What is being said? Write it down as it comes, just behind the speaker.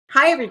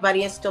Hi,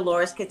 everybody. It's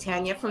Dolores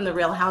Catania from the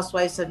Real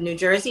Housewives of New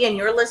Jersey, and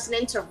you're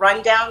listening to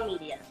Rundown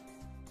Media.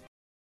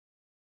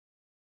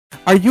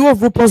 Are you a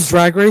RuPaul's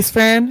Drag Race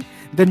fan?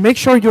 Then make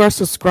sure you are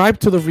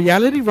subscribed to the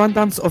Reality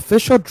Rundown's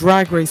official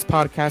Drag Race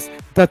podcast,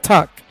 The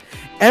Tuck.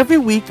 Every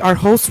week, our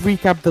hosts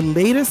recap the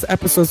latest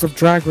episodes of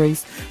Drag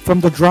Race,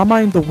 from the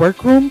drama in the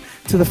workroom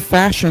to the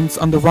fashions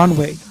on the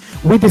runway.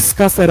 We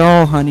discuss it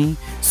all, honey.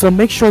 So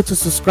make sure to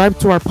subscribe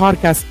to our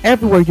podcast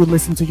everywhere you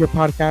listen to your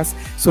podcast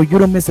so you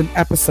don't miss an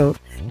episode.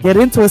 Get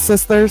into it,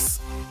 sisters.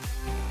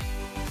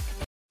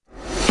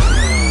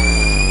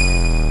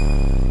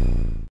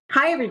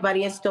 Hi,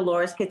 everybody. It's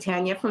Dolores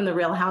Catania from the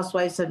Real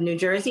Housewives of New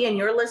Jersey, and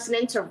you're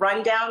listening to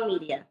Rundown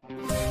Media.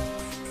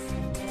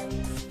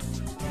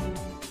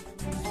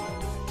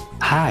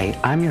 Hi,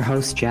 I'm your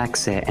host, Jack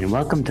Sitt, and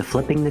welcome to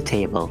Flipping the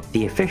Table,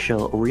 the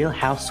official Real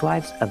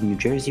Housewives of New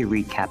Jersey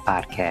recap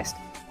podcast,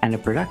 and a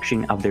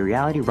production of the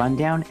Reality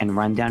Rundown and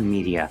Rundown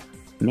Media.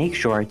 Make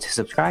sure to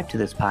subscribe to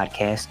this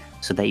podcast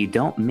so that you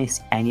don't miss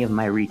any of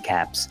my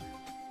recaps.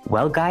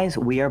 Well, guys,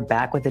 we are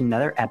back with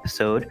another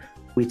episode.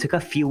 We took a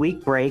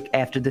few-week break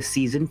after the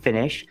season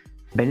finished,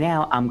 but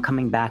now I'm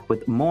coming back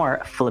with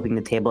more Flipping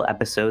the Table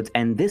episodes,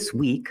 and this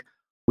week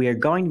we are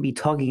going to be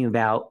talking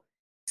about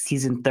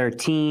season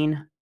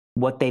 13,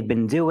 what they've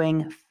been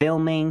doing,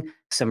 filming,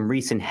 some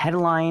recent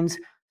headlines.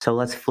 So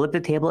let's flip the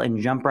table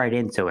and jump right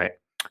into it.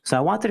 So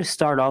I wanted to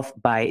start off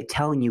by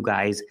telling you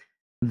guys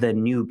the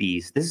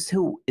newbies. This is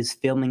who is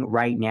filming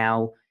right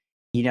now.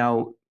 You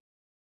know,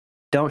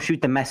 don't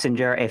shoot the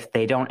messenger if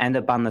they don't end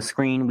up on the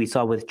screen. We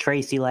saw with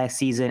Tracy last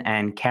season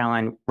and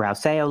Caroline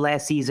Rousseau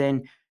last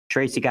season.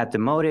 Tracy got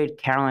demoted.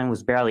 Caroline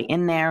was barely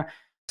in there.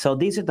 So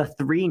these are the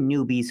three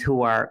newbies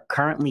who are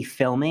currently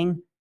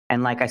filming.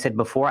 And like I said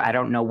before, I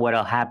don't know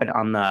what'll happen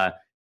on the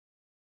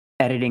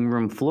editing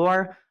room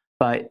floor.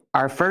 But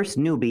our first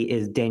newbie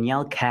is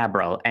Danielle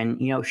Cabral. And,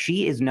 you know,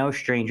 she is no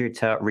stranger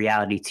to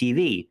reality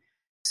TV.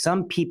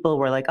 Some people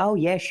were like, oh,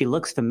 yeah, she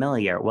looks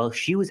familiar. Well,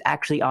 she was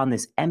actually on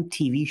this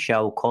MTV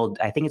show called,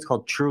 I think it's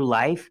called True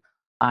Life.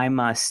 I'm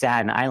a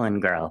Staten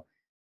Island girl.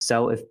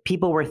 So if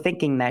people were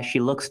thinking that she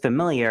looks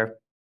familiar,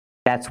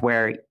 that's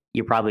where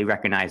you probably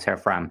recognize her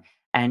from.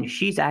 And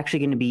she's actually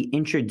going to be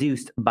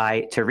introduced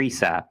by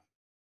Teresa.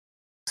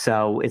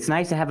 So it's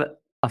nice to have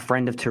a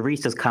friend of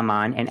Teresa's come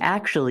on. And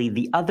actually,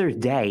 the other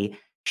day,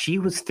 she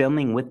was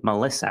filming with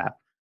Melissa.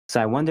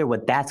 So I wonder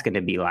what that's going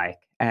to be like.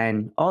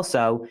 And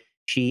also,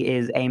 she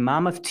is a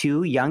mom of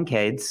two young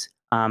kids,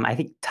 I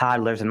think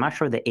toddlers. I'm not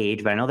sure the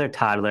age, but I know they're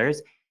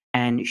toddlers.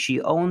 And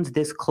she owns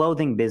this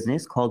clothing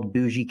business called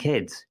Bougie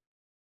Kids.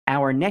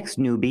 Our next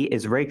newbie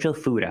is Rachel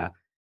Fuda.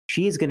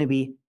 She is going to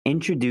be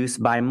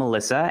introduced by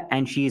Melissa,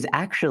 and she's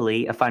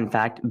actually, a fun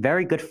fact,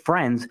 very good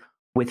friends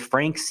with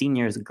Frank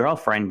Sr.'s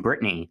girlfriend,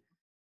 Brittany.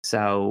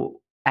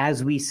 So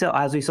as we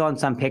saw in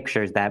some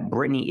pictures that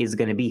Brittany is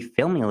going to be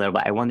filming a little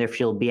bit. I wonder if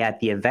she'll be at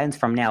the events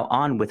from now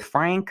on with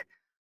Frank.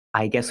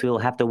 I guess we'll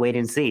have to wait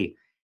and see.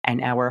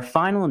 And our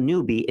final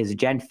newbie is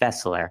Jen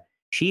Fessler.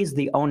 She's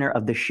the owner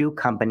of the shoe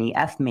company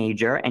F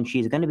Major, and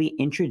she's going to be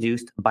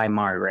introduced by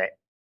Margaret.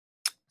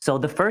 So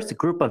the first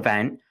group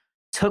event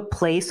took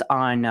place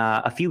on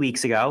a few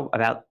weeks ago,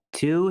 about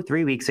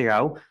 2-3 weeks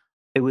ago.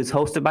 It was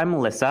hosted by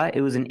Melissa. It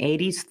was an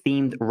 80s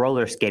themed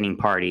roller skating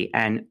party,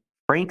 and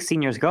Frank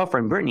Sr.'s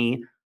girlfriend,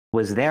 Brittany,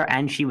 was there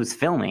and she was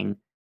filming.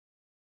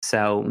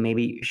 So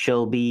maybe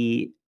she'll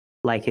be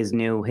like his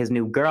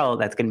new girl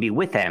that's going to be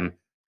with him.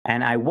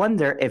 And I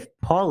wonder if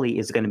Paulie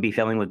is going to be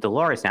filming with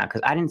Dolores now,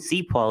 because I didn't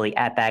see Paulie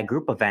at that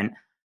group event,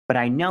 but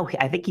I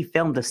think he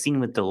filmed a scene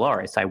with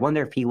Dolores. So I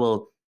wonder if he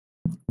will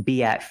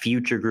be at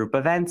future group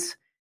events,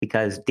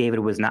 because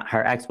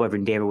her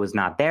ex-boyfriend David was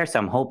not there. So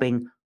I'm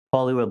hoping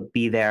Paulie will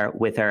be there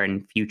with her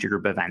in future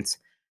group events.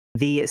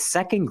 The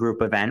second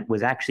group event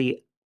was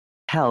actually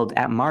held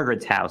at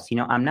Margaret's house. You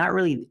know, I'm not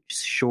really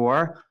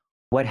sure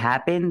what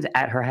happened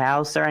at her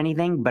house or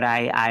anything, but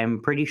I'm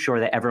pretty sure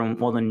that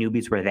all the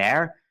newbies were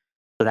there.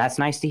 So that's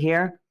nice to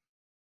hear.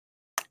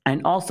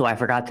 And also, I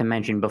forgot to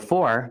mention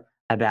before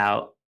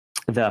about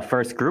the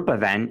first group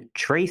event,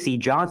 Tracy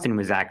Johnson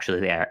was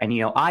actually there. And,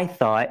 you know, I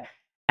thought,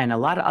 and a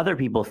lot of other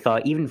people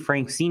thought, even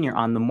Frank Sr.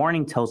 on the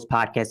Morning Toast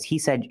podcast, he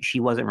said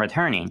she wasn't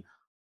returning.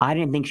 I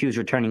didn't think she was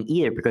returning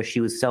either, because she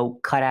was so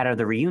cut out of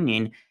the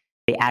reunion.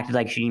 They acted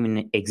like she didn't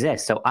even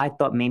exist. So I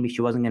thought maybe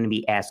she wasn't going to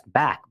be asked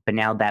back. But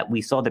now that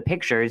we saw the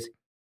pictures,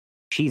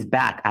 she's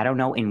back. I don't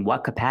know in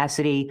what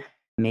capacity.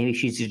 Maybe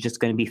she's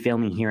just going to be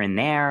filming here and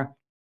there.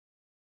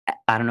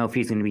 I don't know if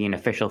she's going to be an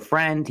official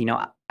friend. You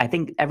know, I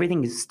think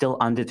everything is still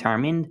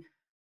undetermined.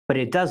 But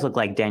it does look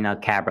like Danielle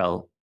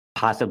Cabral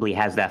possibly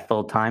has that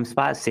full-time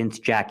spot since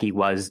Jackie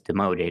was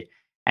demoted.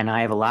 And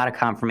I have a lot of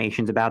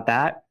confirmations about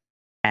that.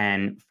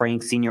 And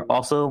Frank Sr.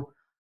 also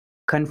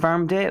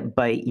confirmed it,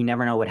 but you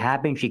never know what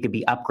happened. She could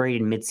be upgraded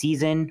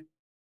mid-season.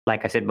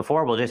 Like I said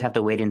before, we'll just have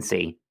to wait and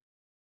see.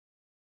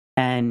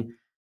 And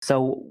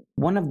so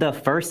one of the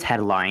first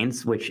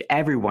headlines, which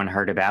everyone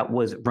heard about,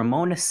 was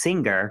Ramona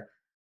Singer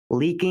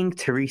leaking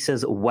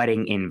Teresa's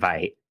wedding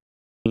invite.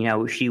 You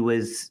know, she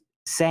was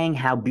saying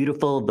how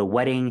beautiful the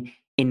wedding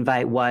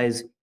invite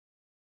was,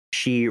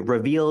 she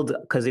revealed,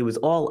 because it was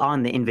all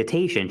on the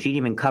invitation, she didn't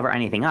even cover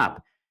anything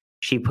up.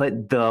 She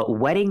put the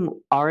wedding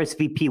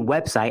RSVP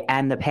website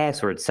and the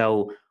password.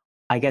 So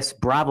I guess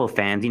Bravo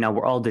fans,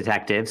 we're all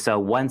detectives. So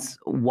once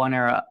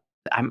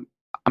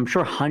I'm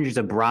sure hundreds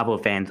of Bravo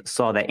fans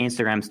saw that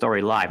Instagram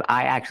story live.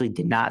 I actually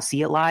did not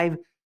see it live.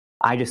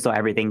 I just saw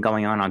everything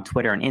going on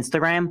Twitter and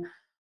Instagram.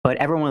 But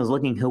everyone was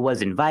looking who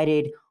was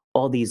invited.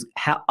 All these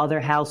other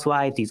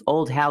housewives, these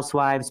old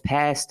housewives,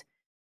 past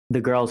the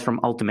girls from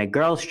Ultimate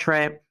Girls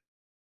Trip.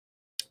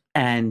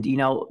 And,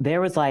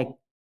 there was like,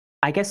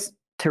 I guess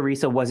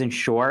Teresa wasn't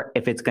sure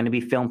if it's going to be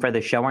filmed for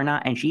the show or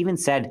not. And she even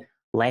said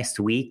last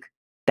week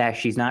that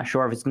she's not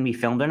sure if it's going to be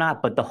filmed or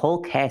not. But the whole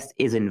cast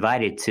is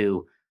invited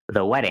to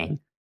the wedding.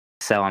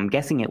 So I'm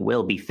guessing it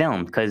will be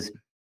filmed because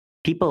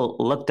people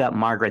looked up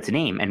Margaret's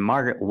name and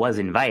Margaret was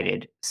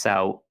invited.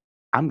 So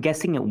I'm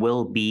guessing it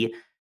will be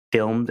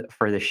filmed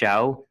for the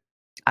show.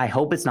 I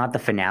hope it's not the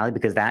finale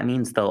because that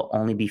means they'll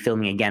only be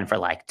filming again for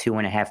like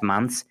 2.5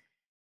 months.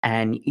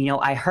 And,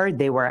 I heard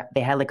they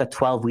had like a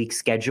 12-week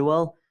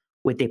schedule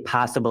with a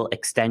possible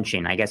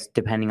extension, I guess,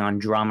 depending on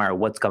drama or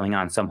what's going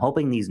on. So I'm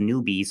hoping these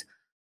newbies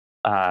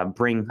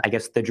bring, I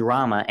guess, the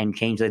drama and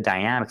change the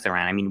dynamics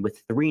around. I mean,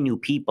 with 3 new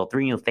people,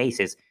 3 new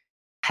faces,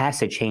 has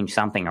to change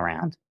something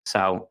around.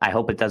 So I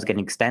hope it does get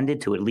extended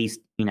to at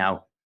least,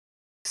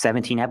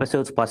 17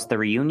 episodes plus the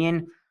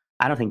reunion.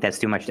 I don't think that's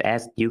too much to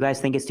ask. Do you guys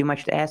think it's too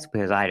much to ask?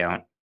 Because I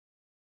don't.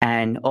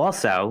 And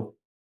also,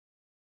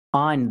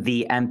 on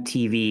the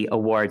MTV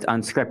Awards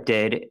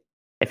Unscripted,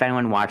 if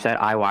anyone watched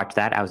that, I watched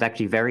that. I was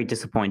actually very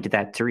disappointed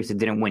that Teresa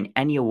didn't win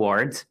any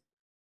awards.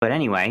 But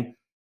anyway,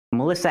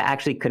 Melissa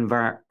actually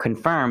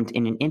confirmed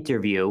in an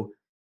interview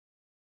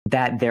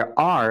that there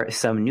are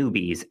some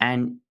newbies,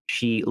 and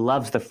she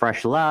loves the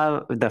fresh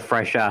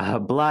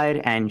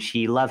blood, and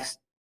she loves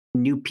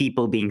new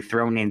people being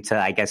thrown into,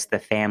 I guess, the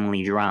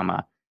family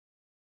drama.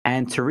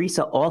 And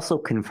Teresa also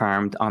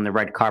confirmed on the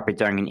red carpet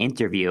during an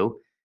interview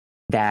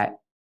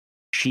that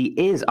she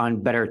is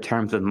on better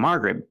terms with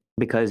Margaret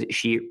because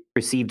she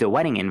received a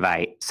wedding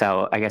invite.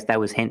 So I guess that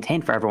was hint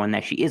for everyone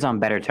that she is on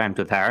better terms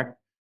with her.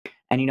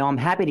 And, I'm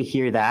happy to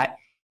hear that.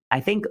 I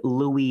think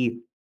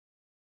Louis,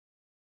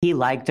 he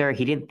liked her.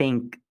 He didn't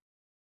think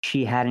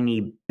she had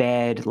any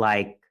bad,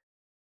 like,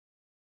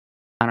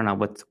 I don't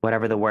know,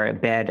 whatever the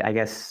word, bad, I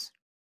guess,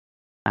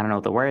 I don't know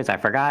what the word is. I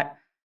forgot.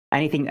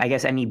 Anything, I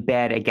guess, any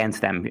bad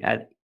against them.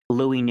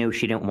 Louis knew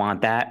she didn't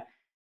want that.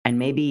 And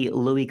maybe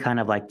Louis kind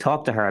of like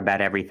talked to her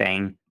about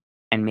everything.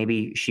 And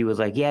maybe she was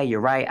like, yeah,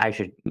 you're right. I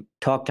should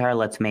talk to her.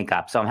 Let's make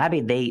up. So I'm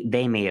happy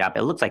they made up.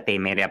 It looks like they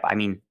made it up. I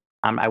mean,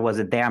 I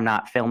wasn't there. I'm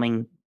not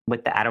filming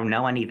with I don't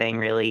know anything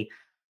really.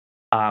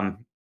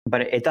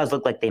 But it does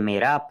look like they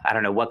made up. I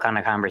don't know what kind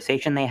of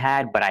conversation they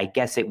had, but I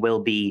guess it'll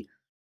be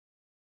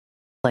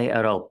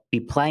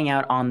playing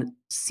out on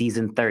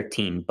season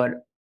 13.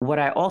 But what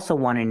I also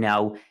want to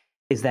know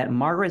is that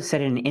Margaret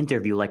said in an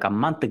interview like a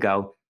month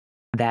ago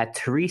that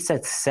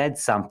Teresa said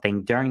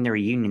something during the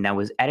reunion that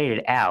was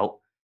edited out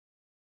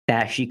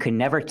that she could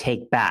never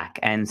take back.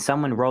 And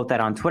someone wrote that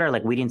on Twitter,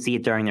 like, we didn't see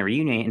it during the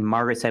reunion. And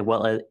Margaret said,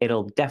 well,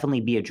 it'll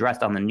definitely be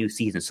addressed on the new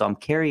season. So I'm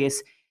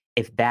curious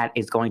if that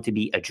is going to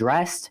be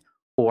addressed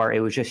or it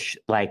was just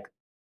like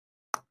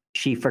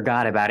she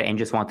forgot about it and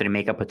just wanted to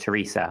make up with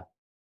Teresa.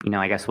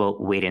 I guess we'll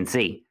wait and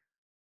see.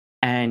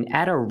 And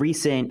at a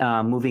recent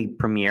movie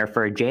premiere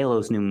for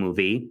J-Lo's new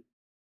movie,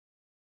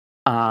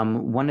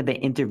 one of the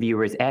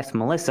interviewers asked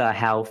Melissa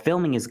how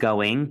filming is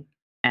going.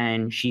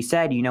 And she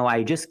said,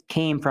 I just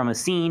came from a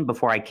scene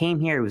before I came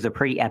here. It was a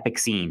pretty epic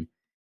scene.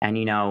 And,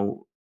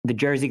 the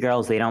Jersey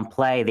girls, they don't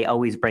play. They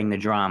always bring the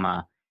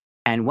drama.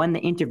 And when the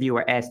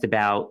interviewer asked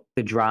about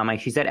the drama,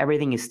 she said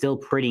everything is still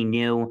pretty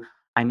new.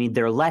 I mean,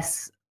 they're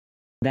less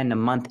than a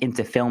month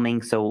into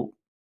filming. So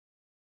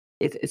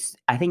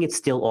I think it's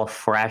still all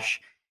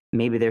fresh.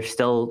 Maybe they're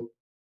still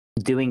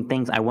doing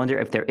things. I wonder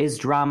if there is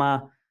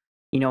drama.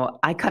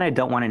 I kind of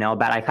don't want to know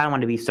about it. I kind of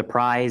want to be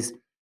surprised.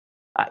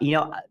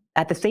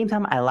 At the same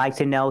time, I like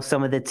to know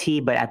some of the tea,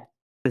 but at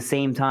the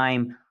same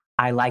time,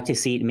 I like to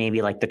see it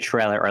maybe like the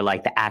trailer or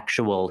like the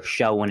actual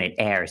show when it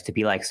airs to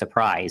be like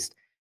surprised.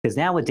 Because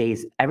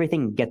nowadays,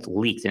 everything gets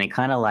leaked and it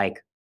kind of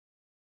like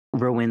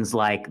ruins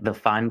like the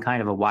fun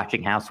kind of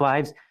watching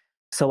Housewives.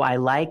 So I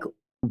like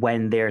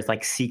when there's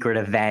like secret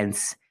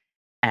events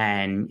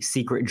and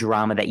secret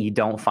drama that you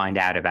don't find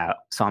out about.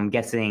 So I'm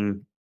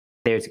guessing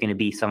there's going to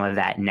be some of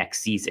that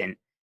next season.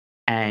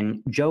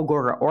 And Joe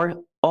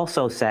Gorga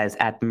also says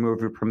at the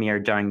movie premiere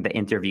during the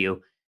interview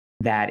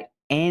that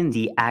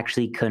Andy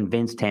actually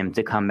convinced him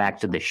to come back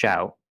to the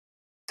show.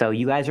 So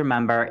you guys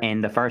remember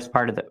in the first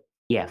part of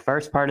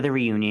the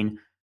reunion,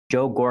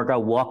 Joe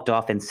Gorga walked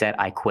off and said,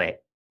 I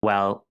quit.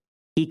 Well,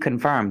 he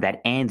confirmed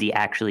that Andy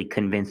actually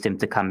convinced him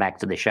to come back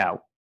to the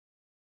show.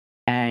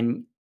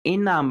 And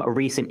in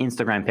recent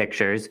Instagram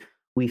pictures,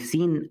 we've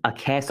seen a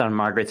cast on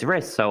Margaret's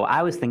wrist. So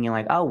I was thinking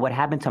like, oh, what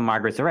happened to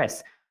Margaret's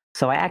wrist?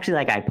 So I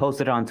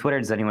posted it on Twitter.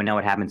 Does anyone know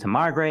what happened to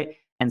Margaret?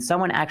 And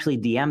someone actually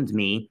DM'd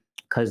me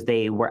because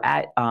they were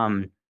at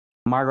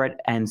Margaret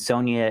and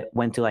Sonia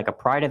went to like a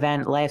Pride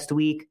event last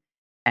week,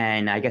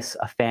 and I guess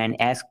a fan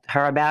asked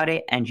her about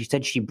it, and she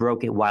said she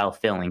broke it while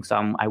filming. So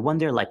I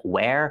wonder like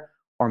where,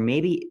 or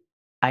maybe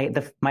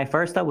my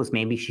first thought was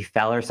maybe she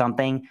fell or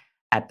something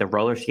at the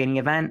roller skating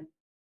event.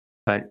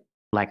 But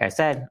like I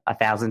said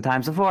 1,000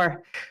 times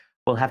before,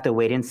 we'll have to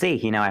wait and see.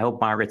 You know, I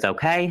hope Margaret's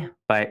okay.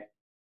 But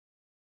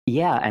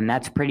yeah, and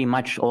that's pretty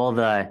much all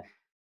the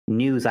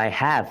news I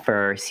have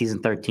for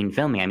season 13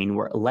 filming. I mean,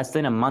 we're less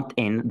than a month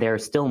in.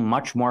 There's still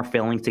much more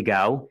filming to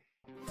go,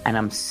 and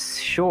I'm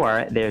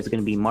sure there's going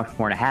to be much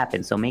more to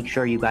happen. So make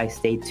sure you guys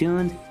stay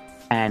tuned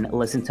and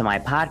listen to my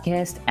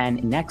podcast.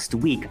 And next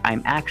week,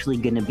 I'm actually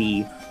going to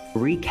be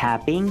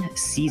recapping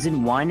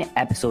season 1,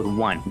 episode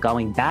 1,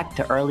 going back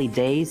to early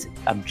days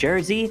of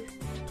Jersey.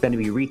 Going to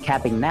be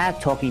recapping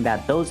that, talking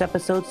about those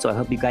episodes. So I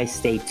hope you guys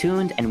stay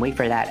tuned and wait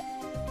for that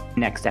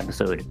next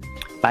episode.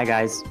 Bye,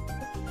 guys.